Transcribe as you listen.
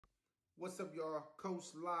What's up, y'all? Coach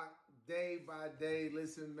Lock, day by day.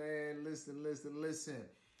 Listen, man, listen.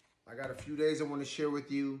 I got a few days I want to share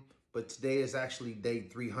with you, but today is actually day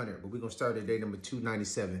 300, but we're going to start at day number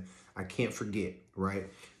 297. I can't forget,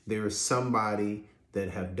 right? There is somebody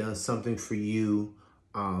that have done something for you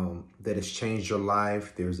that has changed your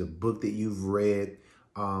life. There's a book that you've read.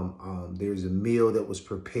 There's a meal that was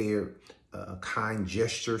prepared, a kind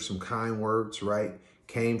gesture, some kind words, right?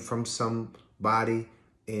 Came from somebody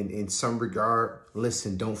in some regard.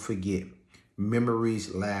 Listen, don't forget,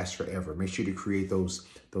 memories last forever. Make sure to create those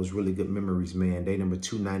really good memories, man. Day number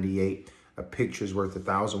 298, a picture's worth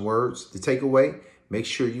 1,000 words. The takeaway, make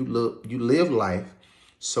sure you live life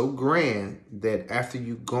so grand that after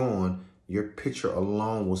you're gone, your picture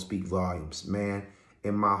alone will speak volumes, man.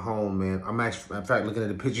 In my home, man, I'm actually, in fact, looking at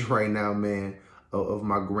the picture right now, man, of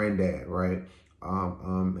my granddad, right?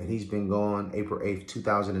 And he's been gone April 8th,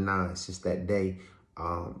 2009, since that day.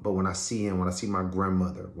 But when I see him, when I see my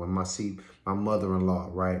grandmother, when I see my mother-in-law,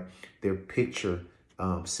 right, their picture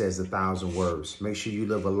says 1,000 words. Make sure you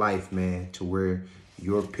live a life, man, to where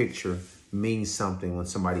your picture means something when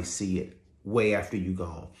somebody see it way after you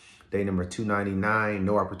gone. Day number 299,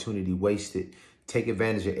 no opportunity wasted. Take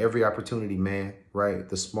advantage of every opportunity, man, right?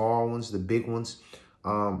 The small ones, the big ones.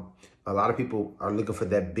 A lot of people are looking for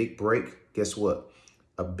that big break. Guess what?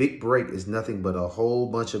 A big break is nothing but a whole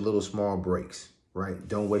bunch of little small breaks, right?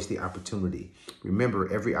 Don't waste the opportunity.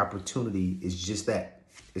 Remember, every opportunity is just that.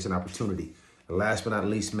 It's an opportunity. And last but not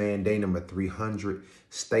least, man, day number 300.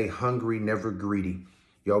 Stay hungry, never greedy.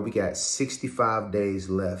 Y'all, we got 65 days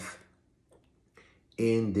left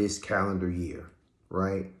in this calendar year,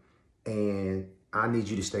 right? And I need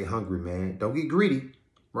you to stay hungry, man. Don't get greedy,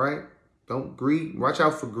 right? Don't greed. Watch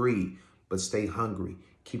out for greed, but stay hungry.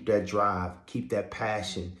 Keep that drive. Keep that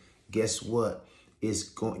passion. Guess what? It's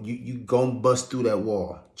going, you gonna bust through that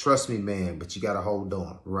wall. Trust me, man, but you gotta hold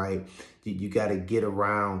on, right? You gotta get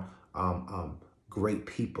around great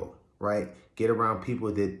people, right? Get around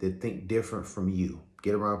people that think different from you.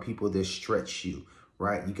 Get around people that stretch you,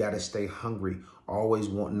 right? You gotta stay hungry. Always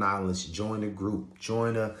want knowledge. Join a group.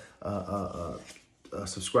 Join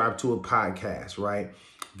subscribe to a podcast, right?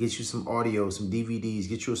 Get you some audio, some DVDs,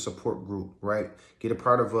 get you a support group, right? Get a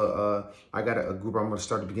part of I got a group I'm going to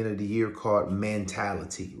start at the beginning of the year called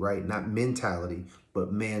Mentality, right? Not mentality,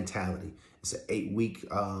 but Mentality. It's an 8-week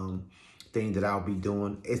thing that I'll be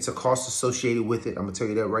doing. It's a cost associated with it. I'm going to tell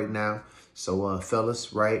you that right now. So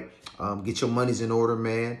fellas, right? Get your monies in order,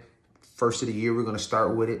 man. First of the year, we're going to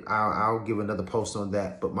start with it. I'll give another post on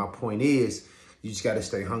that. But my point is, you just got to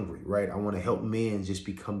stay hungry, right? I want to help men just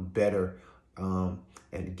become better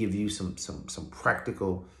and give you some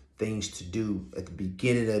practical things to do at the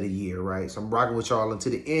beginning of the year, right? So I'm rocking with y'all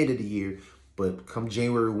until the end of the year. But come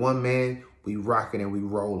January 1, man, we rocking and we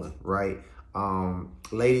rolling, right?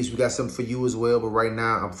 Ladies, we got something for you as well. But right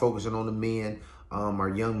now, I'm focusing on the men, our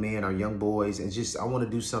young boys. And just I want to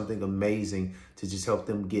do something amazing to just help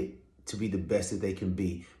them get to be the best that they can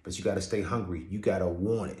be. But you got to stay hungry. You got to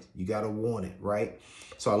want it. You got to want it, right?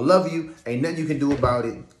 So I love you. Ain't nothing you can do about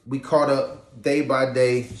it. We caught up day by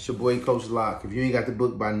day. It's your boy, Coach Lock. If you ain't got the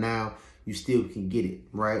book by now, you still can get it,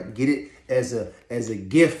 right? Get it as a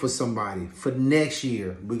gift for somebody. For next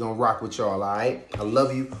year, we're going to rock with y'all, all right? I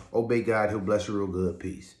love you. Obey God. He'll bless you real good.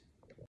 Peace.